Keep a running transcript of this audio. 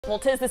Well,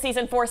 'tis the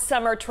season for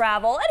summer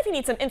travel, and if you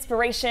need some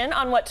inspiration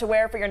on what to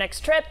wear for your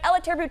next trip,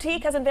 Elitaire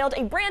Boutique has unveiled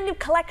a brand new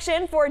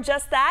collection for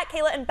just that.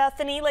 Kayla and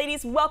Bethany,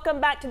 ladies,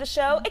 welcome back to the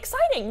show.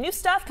 Exciting new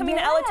stuff coming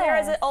to Elitaire,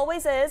 as it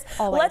always is.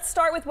 Let's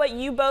start with what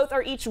you both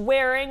are each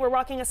wearing. We're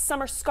rocking a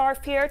summer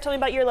scarf here. Tell me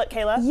about your look,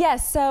 Kayla.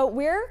 Yes, so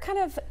we're kind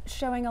of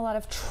showing a lot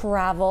of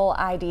travel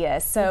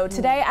ideas. So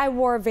today I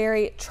wore a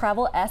very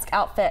travel-esque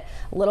outfit,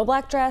 little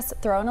black dress,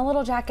 throw in a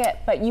little jacket,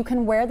 but you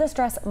can wear this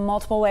dress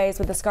multiple ways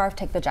with the scarf,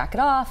 take the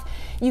jacket off.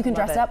 You can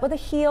dress it up with a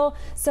heel,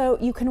 so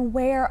you can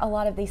wear a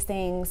lot of these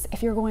things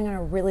if you're going on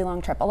a really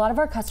long trip. A lot of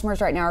our customers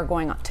right now are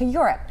going to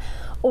Europe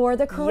or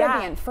the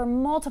Caribbean for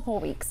multiple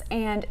weeks,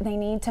 and they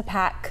need to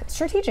pack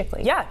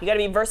strategically. Yeah, you got to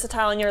be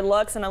versatile in your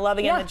looks, and I love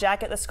again the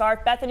jacket, the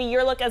scarf. Bethany,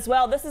 your look as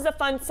well. This is a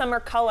fun summer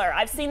color.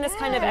 I've seen this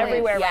kind of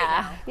everywhere right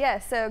now. Yeah,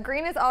 so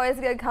green is always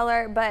a good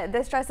color, but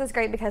this dress is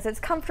great because it's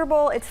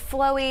comfortable, it's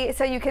flowy,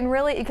 so you can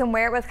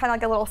wear it with kind of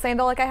like a little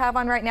sandal like I have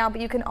on right now, but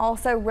you can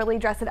also really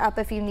dress it up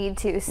if you need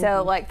to.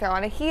 So like throw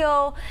on a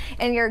heel,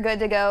 and you're good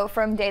to go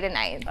from day to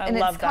night. And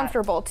it's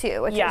comfortable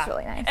too, which is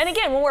really nice. And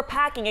again, when we're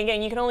packing,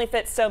 again, you can only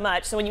fit so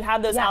much. So when you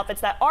have those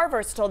outfits that are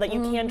versatile, that you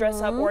can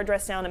dress up or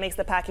dress down, it makes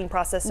the packing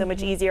process so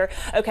much easier.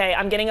 Okay,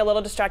 I'm getting a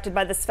little distracted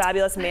by this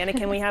fabulous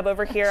mannequin we have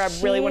over here. I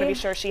really want to be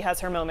sure she has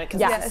her moment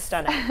because this is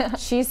stunning.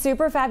 She's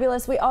super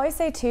fabulous. We always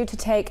say too to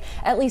take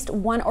at least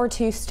 1 or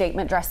 2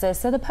 statement dresses.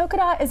 So the polka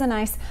dot is a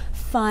nice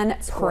fun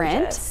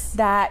print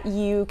that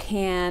you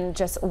can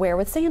just wear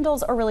with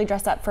sandals or really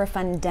dress up for a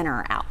fun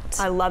dinner out.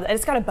 I love it. And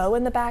it's got a bow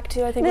in the back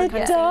too. I think we're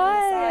kind of seeing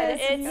on the side.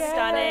 It's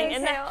stunning.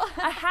 And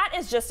a hat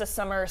is just a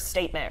summer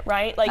statement,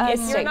 right? Like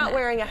if you're not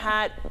wearing a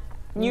hat,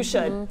 you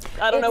should.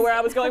 I don't know where I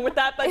was going with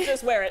that, but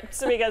just wear it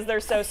because they're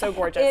so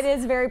gorgeous. It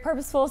is very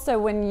purposeful. So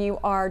when you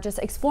are just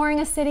exploring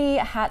a city,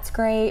 a hat's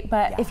great.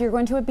 But if you're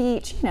going to a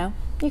beach, you know,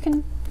 you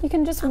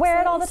can just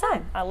wear it all the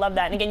time. I love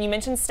that. And again, you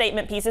mentioned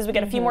statement pieces. We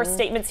got a few more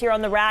statements here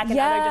on the rack and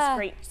other just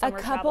great summer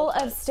a couple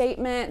of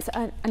statements.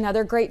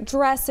 Another great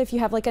dress if you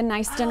have like a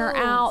nice dinner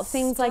out,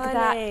 things like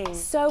that.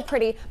 So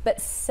pretty. But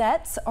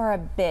sets are a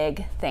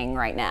big thing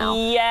right now.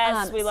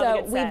 Yes, we love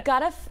a good set. So we've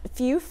got a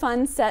few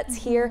fun sets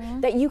here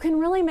that you can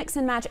really mix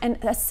and match. And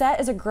a set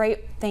is a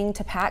great thing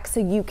to pack so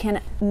you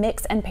can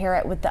mix and pair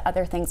it with the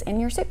other things in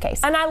your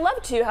suitcase. And I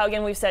love too how,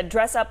 again, we've said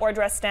dress up or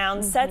dress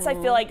down. Sets, I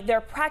feel like they're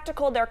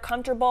practical, they're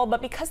comfortable,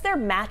 but because they're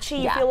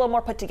matchy, you feel a little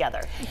more put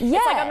together. It's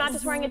like I'm not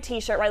just wearing a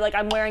t-shirt, right? Like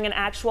I'm wearing an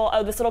actual,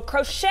 this little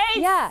crochet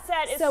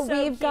set is so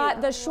we've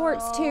got the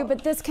shorts too,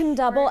 but this can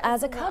double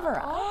as a cover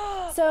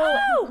up.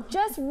 So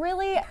just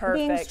really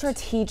being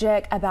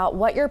strategic about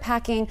what you're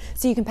packing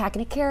so you can pack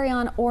in a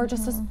carry-on or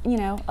just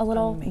a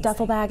little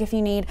duffel bag if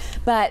you need.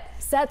 But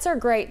sets are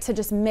great to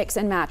just mix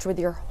and match with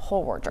your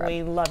whole wardrobe.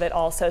 We love it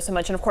all so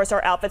much. And of course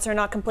our outfits are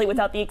not complete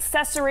without the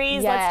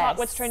accessories. Let's talk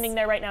what's trending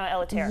there right now at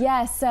Elitaire.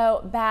 Yes,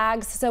 so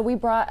bags. So we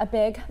brought a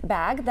big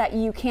bag that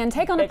you can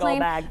take on a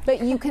plane,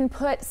 but you can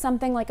put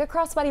something like a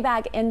crossbody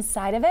bag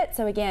inside of it.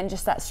 So again,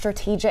 just that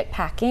strategic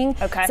packing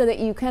so that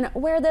you can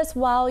wear this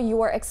while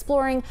you're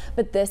exploring.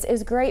 But this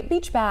is great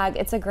beach bag.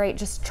 It's a great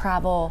just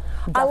travel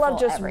I love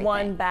just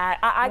one bag.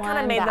 I kind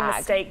of made the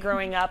mistake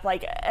growing up,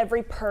 like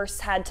every purse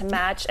had to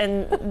match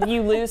and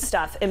you lose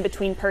stuff in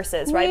between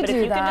purses, right? But if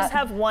you can just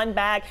have one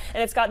bag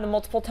and it's got the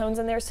multiple tones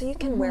in there so you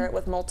can wear it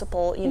with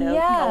multiple,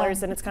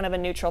 colors, and it's kind of a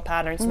neutral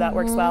pattern, so that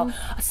works well.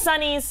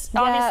 Sunnies,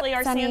 obviously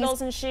our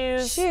sandals and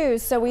shoes.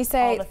 So we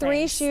say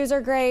 3 shoes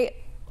are great.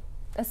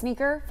 A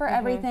sneaker for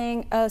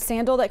everything, a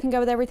sandal that can go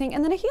with everything,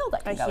 and then a heel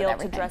that can go with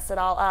everything. To dress it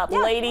all up.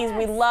 Ladies,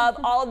 we love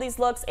all of these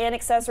looks and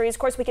accessories. Of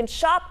course, we can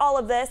shop all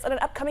of this at an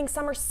upcoming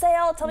summer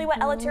sale. Tell me what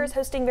Elitaire is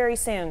hosting very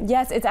soon.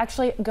 Yes, it's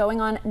actually going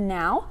on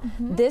now.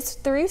 This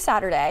through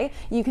Saturday.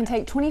 You can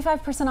take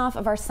 25% off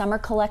of our summer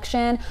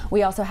collection.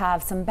 We also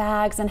have some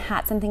bags and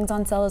hats and things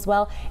on sale as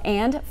well.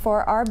 And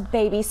for our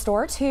baby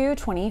store too,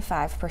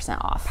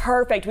 25% off.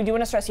 Perfect. We do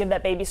want to stress you have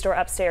that baby store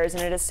upstairs,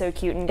 and it is so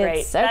cute and great.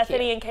 It's so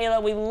Bethany and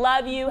Kayla, we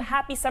love you.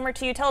 Happy summer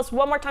to you. Tell us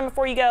one more time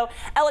before you go,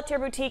 Elitaire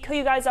Boutique, who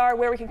you guys are,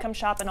 where we can come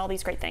shop, and all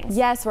these great things.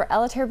 Yes, we're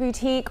Elitaire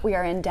Boutique. We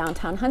are in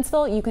downtown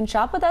Huntsville. You can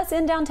shop with us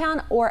in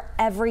downtown, or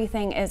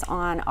everything is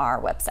on our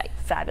website.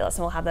 Fabulous,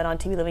 and we'll have that on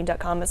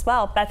tvliving.com as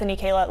well. Bethany,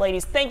 Kayla,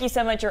 ladies, thank you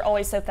so much. You're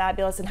always so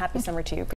fabulous, and happy summer to you.